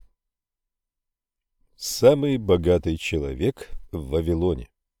Самый богатый человек в Вавилоне.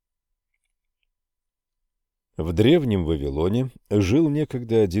 В древнем Вавилоне жил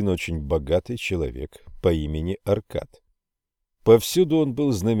некогда один очень богатый человек по имени Аркад. Повсюду он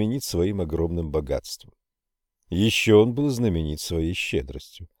был знаменит своим огромным богатством. Еще он был знаменит своей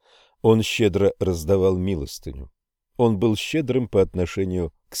щедростью. Он щедро раздавал милостыню. Он был щедрым по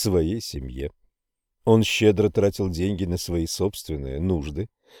отношению к своей семье. Он щедро тратил деньги на свои собственные нужды,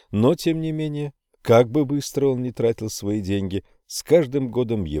 но, тем не менее, как бы быстро он ни тратил свои деньги, с каждым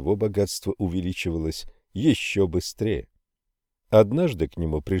годом его богатство увеличивалось еще быстрее. Однажды к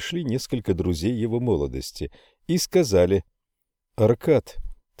нему пришли несколько друзей его молодости и сказали: «Аркад,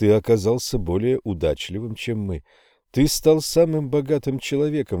 ты оказался более удачливым, чем мы. Ты стал самым богатым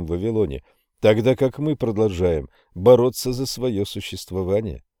человеком в Вавилоне, тогда как мы продолжаем бороться за свое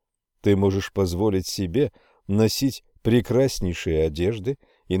существование. Ты можешь позволить себе носить прекраснейшие одежды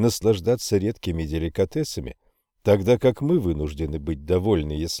и наслаждаться редкими деликатесами, тогда как мы вынуждены быть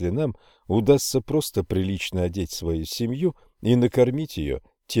довольны, если нам удастся просто прилично одеть свою семью и накормить ее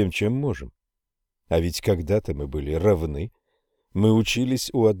тем, чем можем. А ведь когда-то мы были равны. Мы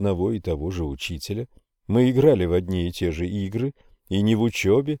учились у одного и того же учителя, мы играли в одни и те же игры, и ни в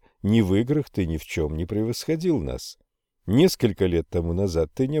учебе, ни в играх ты ни в чем не превосходил нас. Несколько лет тому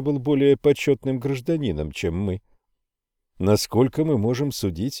назад ты не был более почетным гражданином, чем мы. Насколько мы можем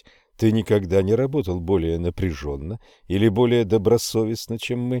судить, ты никогда не работал более напряженно или более добросовестно,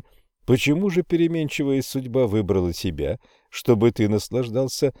 чем мы. Почему же переменчивая судьба выбрала тебя, чтобы ты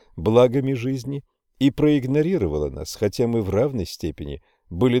наслаждался благами жизни и проигнорировала нас, хотя мы в равной степени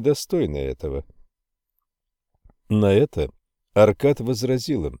были достойны этого?» На это Аркад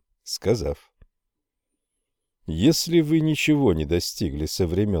возразил им, сказав: «Если вы ничего не достигли со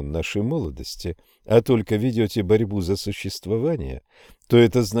времен нашей молодости, а только ведете борьбу за существование, то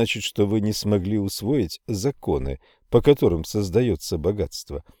это значит, что вы не смогли усвоить законы, по которым создается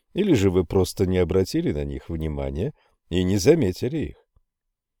богатство, или же вы просто не обратили на них внимания и не заметили их.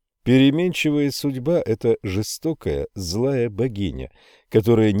 Переменчивая судьба – это жестокая, злая богиня,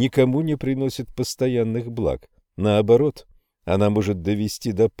 которая никому не приносит постоянных благ. Наоборот, она может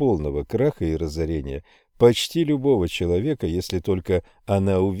довести до полного краха и разорения почти любого человека, если только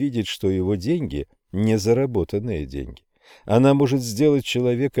она увидит, что его деньги – не заработанные деньги. Она может сделать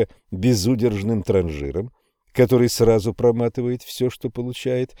человека безудержным транжиром, который сразу проматывает все, что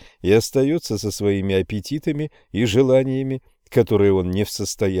получает, и остается со своими аппетитами и желаниями, которые он не в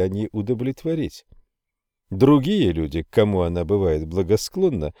состоянии удовлетворить. Другие люди, к кому она бывает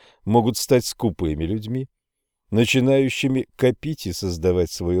благосклонна, могут стать скупыми людьми, начинающими копить и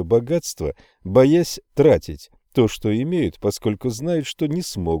создавать свое богатство, боясь тратить то, что имеют, поскольку знают, что не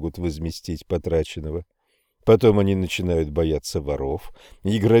смогут возместить потраченного. Потом они начинают бояться воров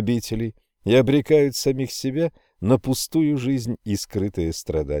и грабителей и обрекают самих себя на пустую жизнь и скрытые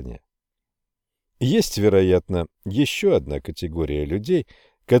страдания. Есть, вероятно, еще одна категория людей,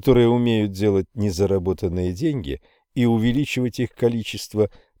 которые умеют делать незаработанные деньги и увеличивать их количество,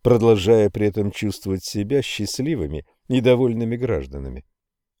 продолжая при этом чувствовать себя счастливыми и довольными гражданами.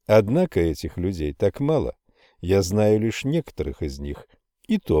 Однако этих людей так мало. Я знаю лишь некоторых из них,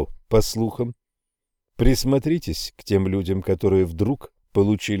 и то по слухам. Присмотритесь к тем людям, которые вдруг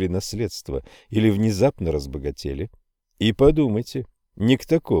получили наследство или внезапно разбогатели, и подумайте, не к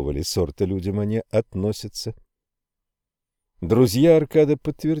такого ли сорта людям они относятся. Друзья Аркада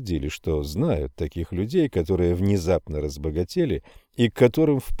подтвердили, что знают таких людей, которые внезапно разбогатели и к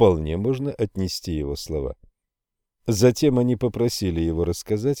которым вполне можно отнести его слова. Затем они попросили его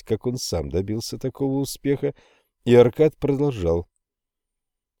рассказать, как он сам добился такого успеха, и Аркад продолжал: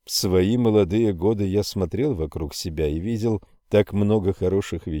 «В свои молодые годы я смотрел вокруг себя и видел так много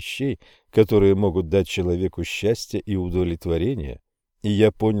хороших вещей, которые могут дать человеку счастье и удовлетворение, и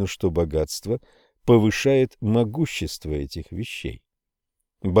я понял, что богатство повышает могущество этих вещей.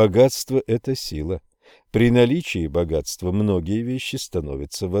 Богатство – это сила. При наличии богатства многие вещи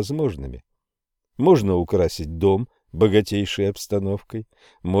становятся возможными. Можно украсить дом богатейшей обстановкой,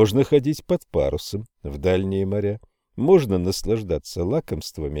 можно ходить под парусом в дальние моря, можно наслаждаться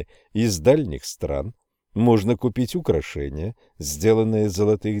лакомствами из дальних стран, можно купить украшения, сделанные из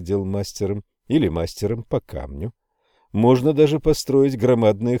золотых дел мастером или мастером по камню, можно даже построить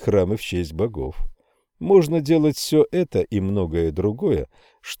громадные храмы в честь богов. Можно делать все это и многое другое,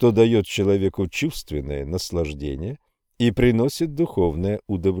 что дает человеку чувственное наслаждение и приносит духовное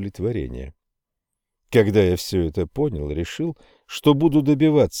удовлетворение. Когда я все это понял, решил, что буду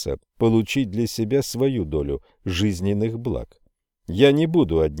добиваться получить для себя свою долю жизненных благ. Я не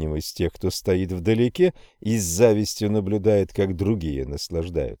буду одним из тех, кто стоит вдалеке и с завистью наблюдает, как другие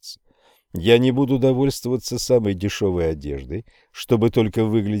наслаждаются. Я не буду довольствоваться самой дешевой одеждой, чтобы только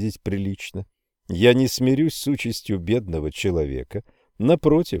выглядеть прилично. Я не смирюсь с участью бедного человека.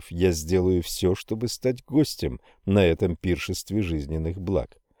 Напротив, я сделаю все, чтобы стать гостем на этом пиршестве жизненных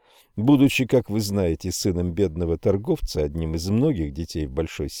благ. Будучи, как вы знаете, сыном бедного торговца, одним из многих детей в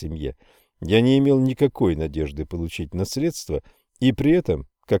большой семье, я не имел никакой надежды получить наследство, и при этом,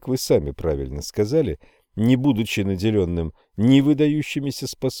 как вы сами правильно сказали, не будучи наделенным ни выдающимися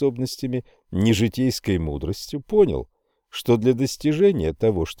способностями, ни житейской мудростью, понял, что для достижения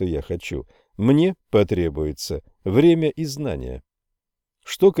того, что я хочу, мне потребуется время и знания.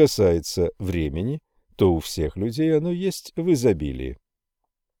 Что касается времени, то у всех людей оно есть в изобилии.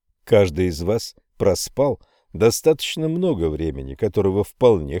 Каждый из вас проспал достаточно много времени, которого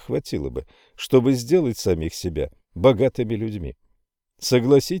вполне хватило бы, чтобы сделать самих себя богатыми людьми.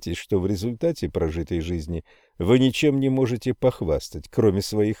 Согласитесь, что в результате прожитой жизни вы ничем не можете похвастать, кроме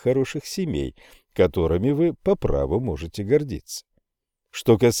своих хороших семей, которыми вы по праву можете гордиться.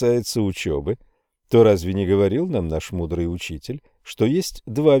 Что касается учебы, то разве не говорил нам наш мудрый учитель, что есть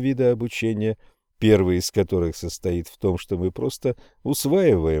два вида обучения, первый из которых состоит в том, что мы просто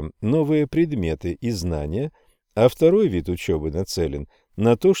усваиваем новые предметы и знания, а второй вид учебы нацелен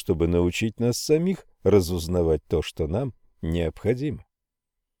на то, чтобы научить нас самих разузнавать то, что нам необходимо.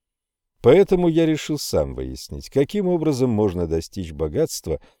 Поэтому я решил сам выяснить, каким образом можно достичь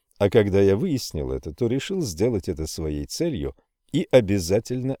богатства, а когда я выяснил это, то решил сделать это своей целью и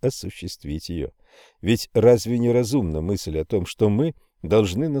обязательно осуществить ее. Ведь разве не разумна мысль о том, что мы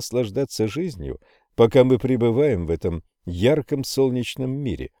должны наслаждаться жизнью, пока мы пребываем в этом ярком солнечном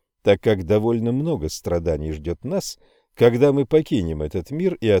мире, так как довольно много страданий ждет нас, когда мы покинем этот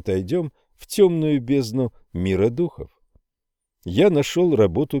мир и отойдем в темную бездну мира духов? Я нашел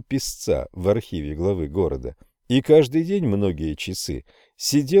работу писца в архиве главы города, и каждый день многие часы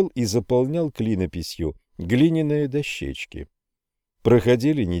сидел и заполнял клинописью глиняные дощечки.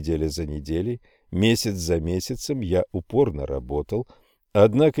 Проходили недели за неделей, месяц за месяцем я упорно работал,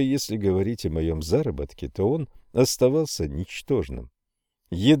 однако, если говорить о моем заработке, то он оставался ничтожным.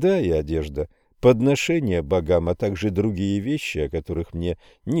 Еда и одежда, подношения богам, а также другие вещи, о которых мне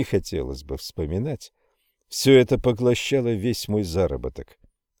не хотелось бы вспоминать, все это поглощало весь мой заработок.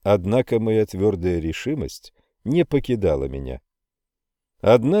 Однако моя твердая решимость не покидала меня.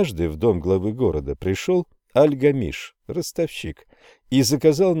 Однажды в дом главы города пришел Аль-Гамиш, ростовщик, и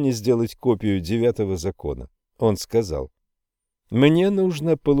заказал мне сделать копию 9-го закона. Он сказал: «Мне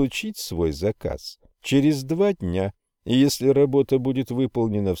нужно получить свой заказ через 2 дня, и если работа будет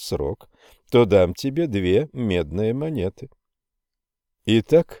выполнена в срок, то дам тебе 2 медные монеты».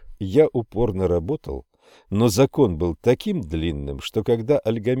 Итак, я упорно работал, но закон был таким длинным, что когда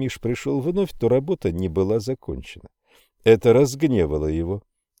Аль-Гамиш пришел вновь, то работа не была закончена. Это разгневало его,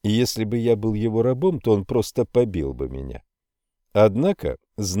 и если бы я был его рабом, то он просто побил бы меня. Однако,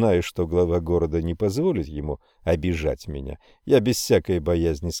 зная, что глава города не позволит ему обижать меня, я без всякой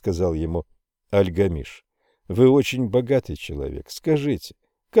боязни сказал ему: «Аль-Гамиш, вы очень богатый человек, скажите,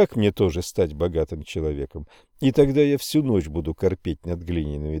 как мне тоже стать богатым человеком? И тогда я всю ночь буду корпеть над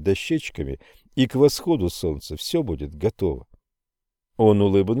глиняными дощечками, и к восходу солнца все будет готово». Он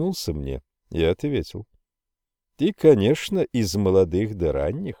улыбнулся мне и ответил: «Ты, конечно, из молодых до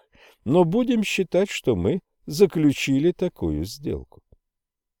ранних, но будем считать, что мы заключили такую сделку».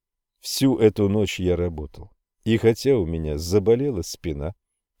 Всю эту ночь я работал, и хотя у меня заболела спина,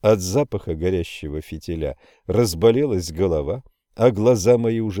 от запаха горящего фитиля разболелась голова, а глаза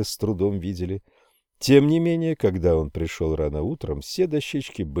мои уже с трудом видели, тем не менее, когда он пришел рано утром, все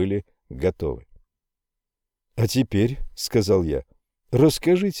дощечки были готовы. «А теперь, — сказал я, —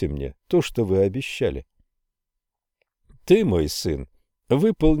 расскажите мне то, что вы обещали». «Ты, мой сын,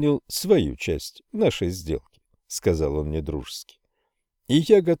 выполнил свою часть нашей сделки, — сказал он мне дружески, — и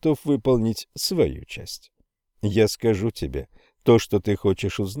я готов выполнить свою часть. Я скажу тебе то, что ты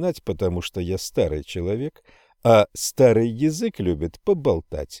хочешь узнать, потому что я старый человек, а старый язык любит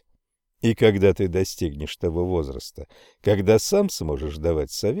поболтать. И когда ты достигнешь того возраста, когда сам сможешь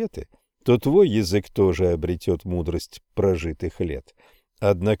давать советы, то твой язык тоже обретет мудрость прожитых лет.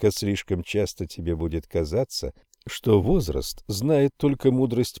 Однако слишком часто тебе будет казаться, что возраст знает только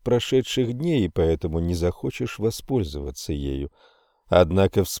мудрость прошедших дней, и поэтому не захочешь воспользоваться ею.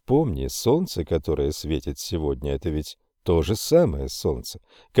 Однако вспомни, солнце, которое светит сегодня, это ведь то же самое солнце,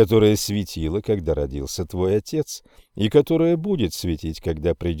 которое светило, когда родился твой отец, и которое будет светить,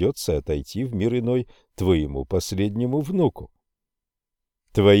 когда придется отойти в мир иной твоему последнему внуку.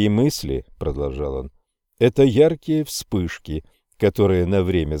 «Твои мысли, — продолжал он, — это яркие вспышки, которые на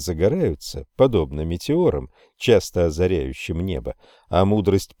время загораются, подобно метеорам, часто озаряющим небо, а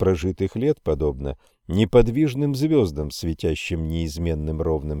мудрость прожитых лет подобна неподвижным звездам, светящим неизменным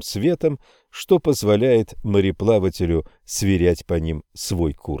ровным светом, что позволяет мореплавателю сверять по ним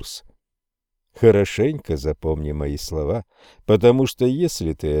свой курс. Хорошенько запомни мои слова, потому что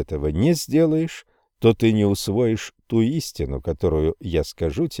если ты этого не сделаешь, то ты не усвоишь ту истину, которую я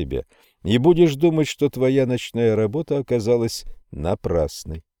скажу тебе, и будешь думать, что твоя ночная работа оказалась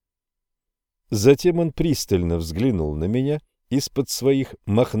напрасной. Затем он пристально взглянул на меня из-под своих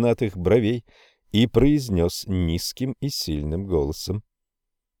мохнатых бровей и произнес низким и сильным голосом: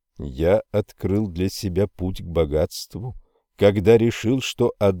 «Я открыл для себя путь к богатству, когда решил,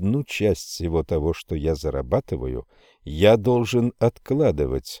 что одну часть всего того, что я зарабатываю, я должен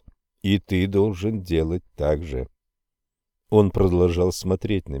откладывать, и ты должен делать так же». Он продолжал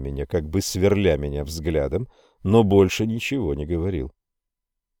смотреть на меня, как бы сверля меня взглядом, но больше ничего не говорил.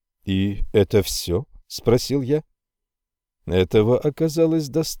 «И это все?» — спросил я. Этого оказалось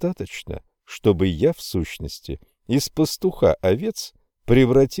достаточно, чтобы я, в сущности, из пастуха овец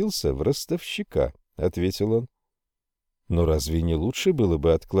превратился в ростовщика, — ответил он. «Но разве не лучше было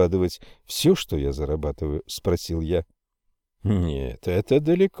бы откладывать все, что я зарабатываю?» — спросил я. «Нет, это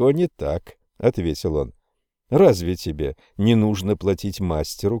далеко не так», — ответил он. «Разве тебе не нужно платить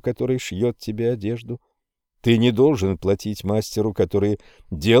мастеру, который шьет тебе одежду? Ты не должен платить мастеру, который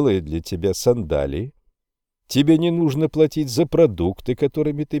делает для тебя сандалии. Тебе не нужно платить за продукты,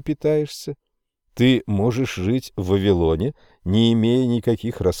 которыми ты питаешься. Ты можешь жить в Вавилоне, не имея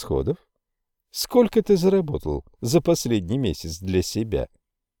никаких расходов. Сколько ты заработал за последний месяц для себя?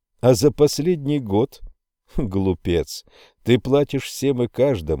 А за последний год? Глупец, ты платишь всем и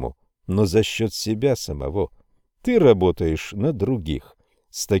каждому, но за счет себя самого. Ты работаешь на других.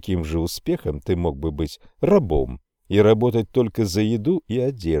 С таким же успехом ты мог бы быть рабом и работать только за еду и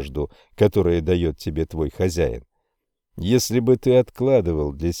одежду, которые дает тебе твой хозяин. Если бы ты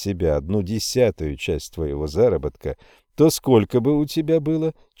откладывал для себя 1/10 часть твоего заработка, то сколько бы у тебя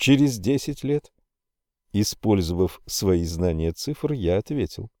было через 10 лет? Использовав свои знания цифр, я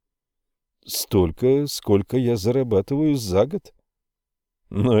ответил: столько, сколько я зарабатываю за год.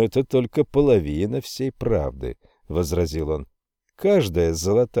 Но это только половина всей правды, — возразил он. Каждая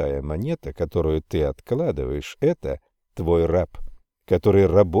золотая монета, которую ты откладываешь, это твой раб, который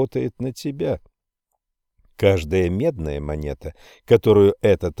работает на тебя. Каждая медная монета, которую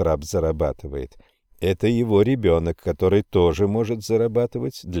этот раб зарабатывает, это его ребенок, который тоже может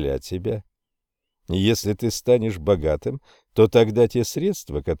зарабатывать для тебя. Если ты станешь богатым, то тогда те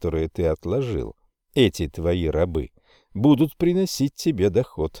средства, которые ты отложил, эти твои рабы, будут приносить тебе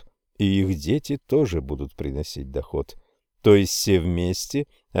доход, и их дети тоже будут приносить доход. То есть все вместе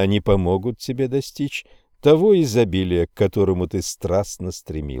они помогут тебе достичь того изобилия, к которому ты страстно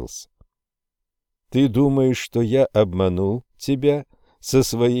стремился. Ты думаешь, что я обманул тебя со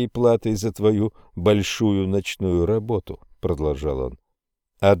своей платой за твою большую ночную работу, — продолжал он.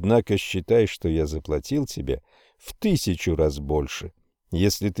 Однако считай, что я заплатил тебе в 1000 раз больше,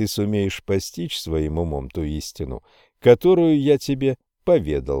 если ты сумеешь постичь своим умом ту истину, которую я тебе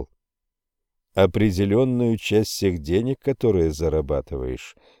поведал. Определенную часть всех денег, которые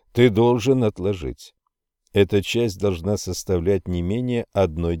зарабатываешь, ты должен отложить. Эта часть должна составлять не менее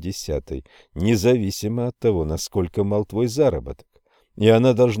 1/10, независимо от того, насколько мал твой заработок. И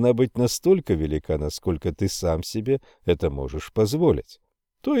она должна быть настолько велика, насколько ты сам себе это можешь позволить.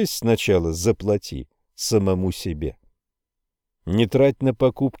 То есть сначала заплати самому себе. Не трать на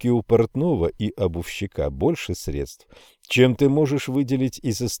покупки у портного и обувщика больше средств, чем ты можешь выделить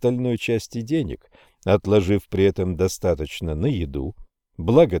из остальной части денег, отложив при этом достаточно на еду,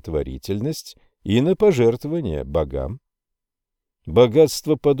 благотворительность и на пожертвования богам.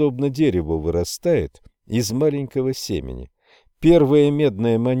 Богатство, подобно дереву, вырастает из маленького семени. Первая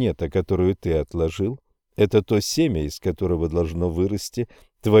медная монета, которую ты отложил, это то семя, из которого должно вырасти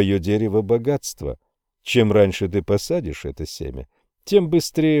твое дерево богатства. Чем раньше ты посадишь это семя, тем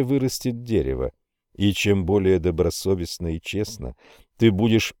быстрее вырастет дерево, и чем более добросовестно и честно ты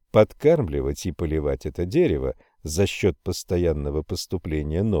будешь подкармливать и поливать это дерево за счет постоянного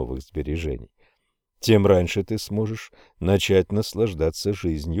поступления новых сбережений, тем раньше ты сможешь начать наслаждаться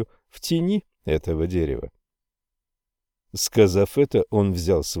жизнью в тени этого дерева. Сказав это, он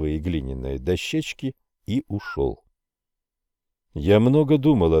взял свои глиняные дощечки и ушел. Я много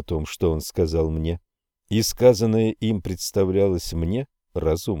думал о том, что он сказал мне, и сказанное им представлялось мне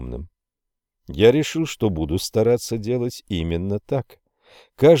разумным. Я решил, что буду стараться делать именно так.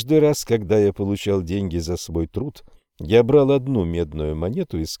 Каждый раз, когда я получал деньги за свой труд, я брал одну медную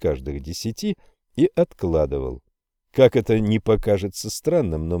монету из каждых 10 и откладывал. Как это ни покажется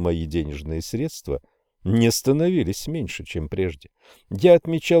странным, но мои денежные средства не становились меньше, чем прежде. Я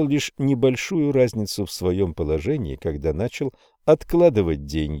отмечал лишь небольшую разницу в своем положении, когда начал откладывать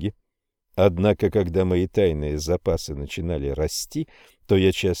деньги. Однако, когда мои тайные запасы начинали расти, то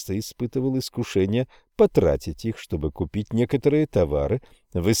я часто испытывал искушение потратить их, чтобы купить некоторые товары,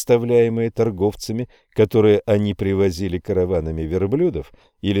 выставляемые торговцами, которые они привозили караванами верблюдов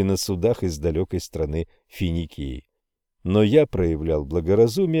или на судах из далекой страны Финикии. Но я проявлял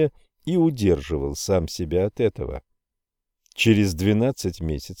благоразумие и удерживал сам себя от этого. Через 12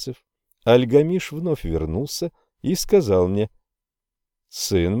 месяцев Аль-Гамиш вновь вернулся и сказал мне: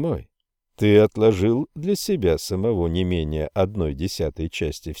 «Сын мой, ты отложил для себя самого не менее 1/10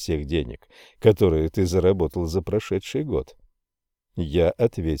 части всех денег, которые ты заработал за прошедший год». Я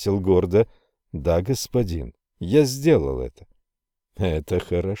ответил гордо: «Да, господин, я сделал это». «Это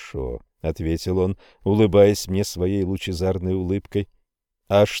хорошо», — ответил он, улыбаясь мне своей лучезарной улыбкой.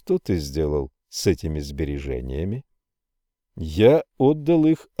 «А что ты сделал с этими сбережениями?» Я отдал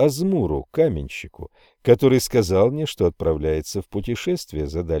их Азмуру, каменщику, который сказал мне, что отправляется в путешествие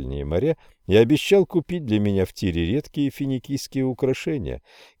за дальние моря и обещал купить для меня в Тире редкие финикийские украшения.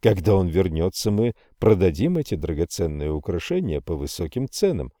 Когда он вернется, мы продадим эти драгоценные украшения по высоким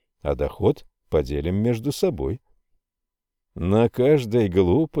ценам, а доход поделим между собой. «На каждой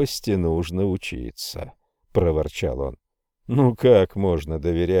глупости нужно учиться», — проворчал он. «Ну как можно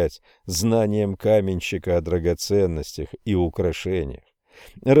доверять знаниям каменщика о драгоценностях и украшениях?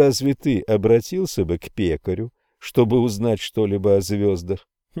 Разве ты обратился бы к пекарю, чтобы узнать что-либо о звездах?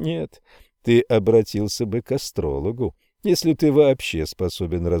 Нет, ты обратился бы к астрологу, если ты вообще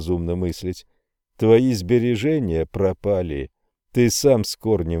способен разумно мыслить. Твои сбережения пропали, ты сам с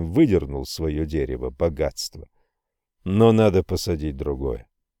корнем выдернул свое дерево богатства. Но надо посадить другое.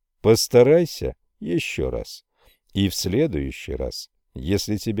 Постарайся еще раз. И в следующий раз,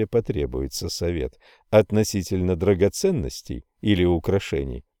 если тебе потребуется совет относительно драгоценностей или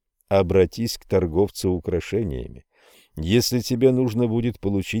украшений, обратись к торговцу украшениями. Если тебе нужно будет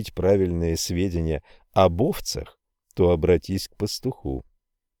получить правильные сведения об овцах, то обратись к пастуху.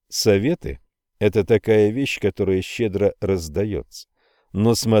 Советы – это такая вещь, которая щедро раздается.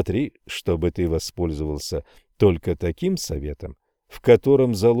 Но смотри, чтобы ты воспользовался только таким советом, в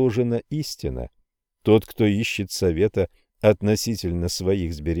котором заложена истина. Тот, кто ищет совета относительно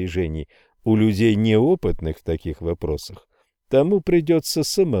своих сбережений у людей, неопытных в таких вопросах, тому придется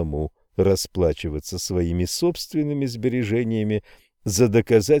самому расплачиваться своими собственными сбережениями за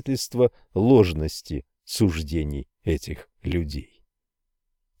доказательство ложности суждений этих людей.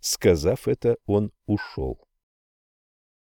 Сказав это, он ушел.